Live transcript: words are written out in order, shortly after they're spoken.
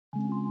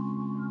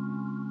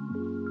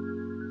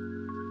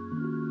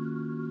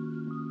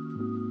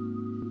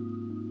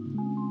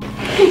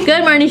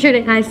Good morning,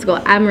 Sheridan High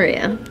School. I'm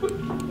Maria.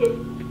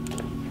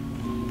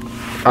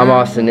 I'm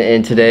Austin,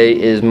 and today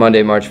is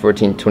Monday, March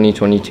 14th,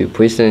 2022.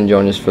 Please stand and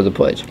join us for the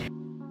pledge.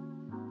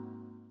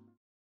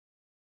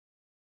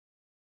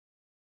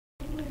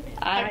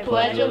 I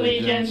pledge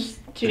allegiance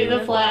to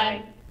the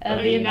flag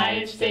of the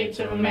United States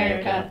of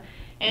America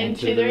and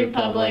to the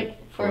republic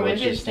for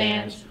which it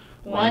stands,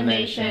 one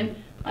nation,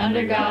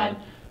 under God,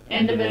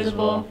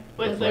 indivisible,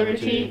 with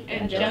liberty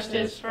and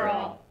justice for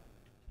all.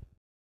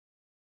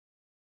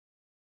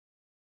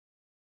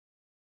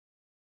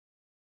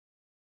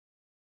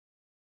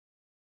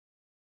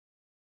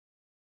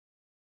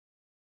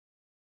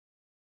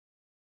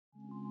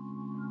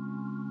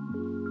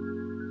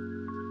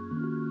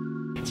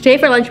 Today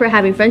for lunch we're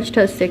having French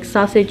toast sticks,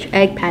 sausage,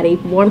 egg patty,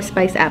 warm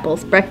spiced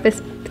apples,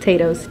 breakfast,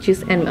 potatoes,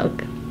 juice, and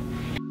milk.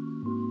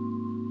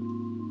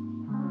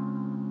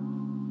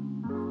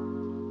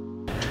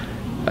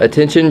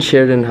 Attention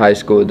Sheridan High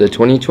School, the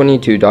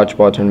 2022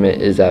 dodgeball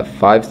tournament is at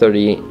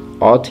 5:30.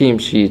 All team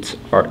sheets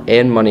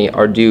and money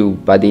are due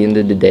by the end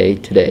of the day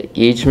today.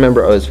 Each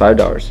member owes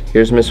 $5.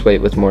 Here's Miss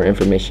Waite with more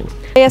information.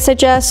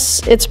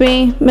 SHS, it's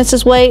me,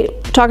 Mrs.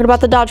 Waite, talking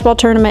about the dodgeball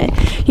tournament.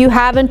 You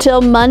have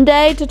until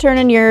Monday to turn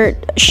in your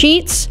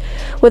sheets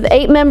with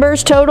 8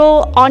 members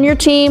total on your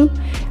team.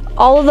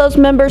 All of those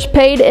members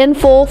paid in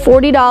full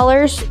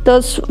 $40.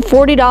 Those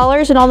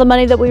 $40 and all the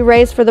money that we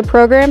raised for the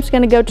program is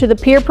going to go to the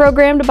peer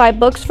program to buy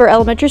books for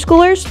elementary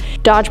schoolers.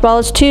 Dodgeball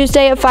is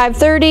Tuesday at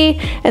 5:30,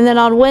 and then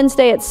on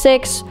Wednesday at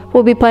 6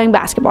 we'll be playing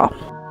basketball.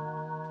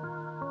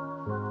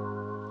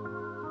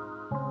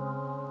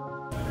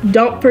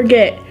 Don't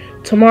forget,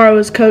 tomorrow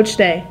is Coach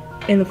Day,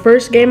 and the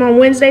first game on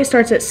Wednesday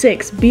starts at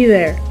 6. Be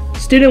there.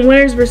 Student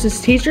winners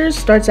versus teachers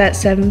starts at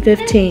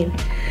 7:15.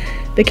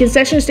 The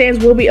concession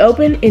stands will be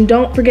open, and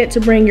don't forget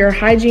to bring your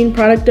hygiene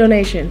product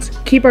donations.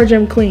 Keep our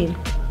gym clean.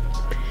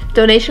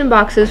 Donation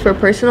boxes for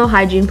personal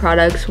hygiene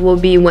products will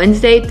be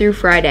Wednesday through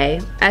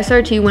Friday.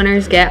 SRT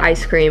winners get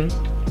ice cream.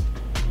 Sorry,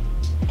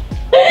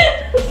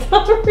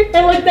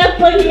 I looked that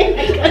funny.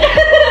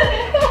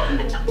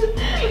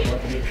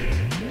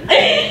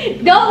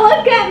 Don't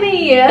look at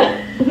me.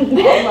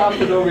 I'm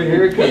laughing over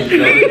here because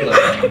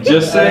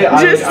Just say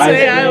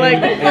I like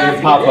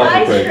and pop up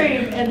ice quick.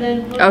 cream and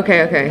then.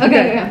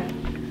 Okay.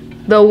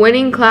 The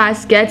winning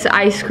class gets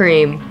ice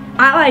cream.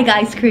 I like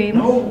ice cream.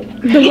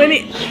 The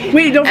winning.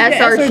 Wait, don't forget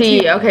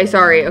SRT. Okay,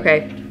 sorry.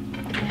 Okay.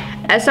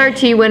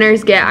 SRT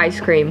winners get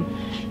ice cream.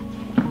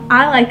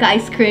 I like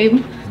ice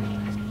cream.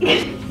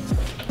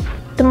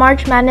 The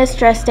March Madness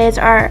dress days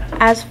are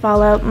as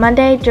follow: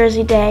 Monday,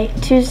 Jersey Day;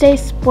 Tuesday,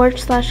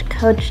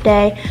 Sports/Coach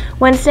Day;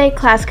 Wednesday,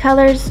 Class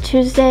Colors;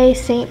 Tuesday,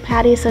 St.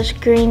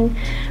 Patty/Green;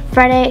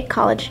 Friday,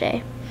 College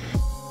Day.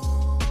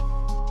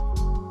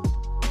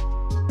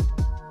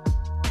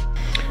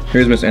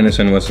 Here's Miss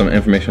Anderson with some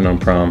information on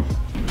prom.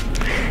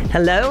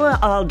 Hello,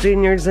 all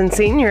juniors and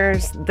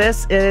seniors.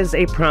 This is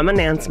a prom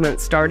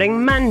announcement.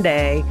 Starting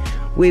Monday,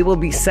 we will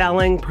be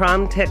selling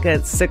prom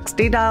tickets,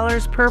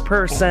 $60 per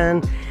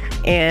person,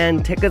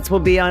 and tickets will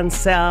be on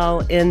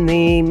sale in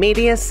the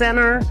media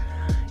center.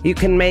 You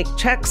can make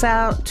checks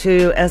out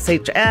to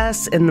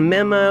SHS. In the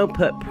memo,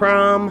 put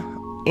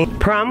prom.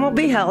 Prom will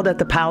be held at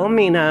the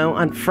Palomino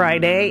on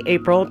Friday,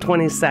 April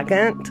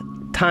 22nd.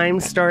 Time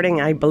starting,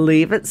 I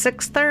believe, at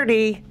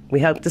 6:30. We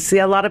hope to see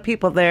a lot of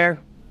people there.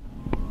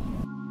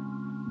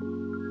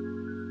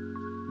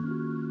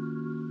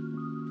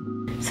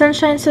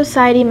 Sunshine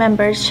Society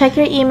members, check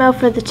your email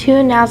for the 2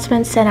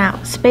 announcements sent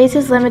out. Space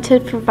is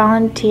limited for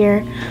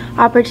volunteer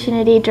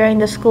opportunity during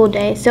the school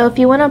day, so if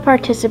you want to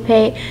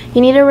participate,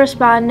 you need to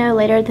respond no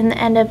later than the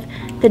end of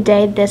the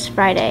day this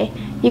Friday.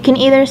 You can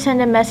either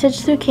send a message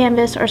through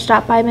Canvas or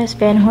stop by Ms.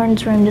 Van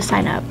Horn's room to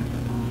sign up.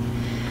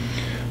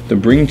 The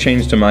Bring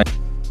Change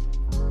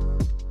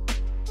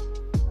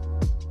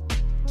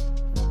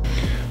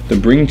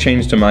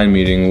to Mind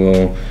meeting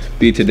will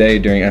be today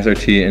during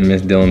SRT in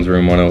Ms. Dillon's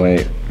room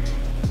 108.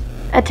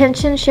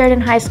 Attention Sheridan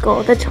High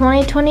School, the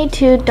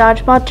 2022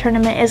 Dodgeball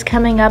Tournament is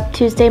coming up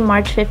Tuesday,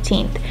 March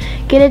 15th.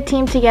 Get a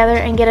team together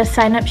and get a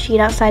sign-up sheet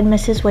outside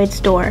Mrs. Waite's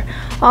door.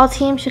 All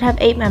teams should have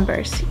 8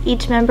 members.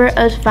 Each member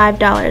owes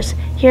 $5.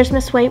 Here's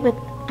Miss Waite with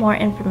more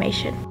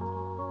information.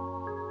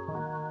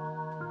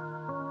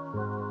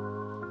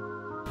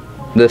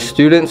 The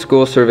student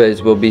school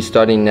surveys will be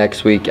starting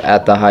next week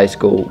at the high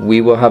school.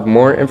 We will have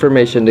more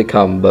information to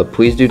come, but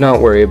please do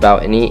not worry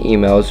about any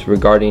emails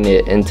regarding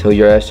it until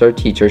your SR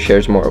teacher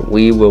shares more.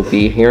 We will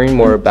be hearing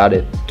more about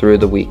it through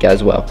the week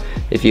as well.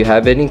 If you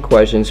have any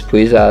questions,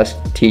 please ask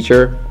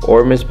teacher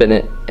or Ms.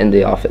 Bennett in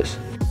the office.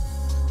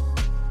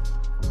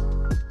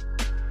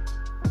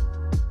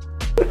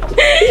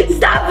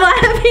 Stop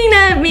laughing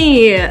at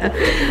me.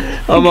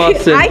 I'm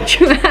Austin. I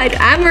tried.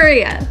 I'm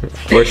Maria.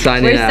 We're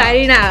signing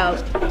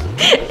out.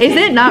 Is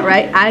it not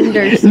right?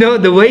 Anders. No,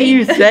 the way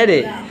you said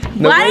it.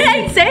 Why did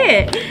I say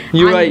it?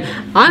 You're like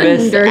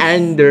Miss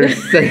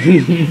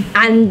Anderson.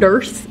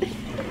 Anders.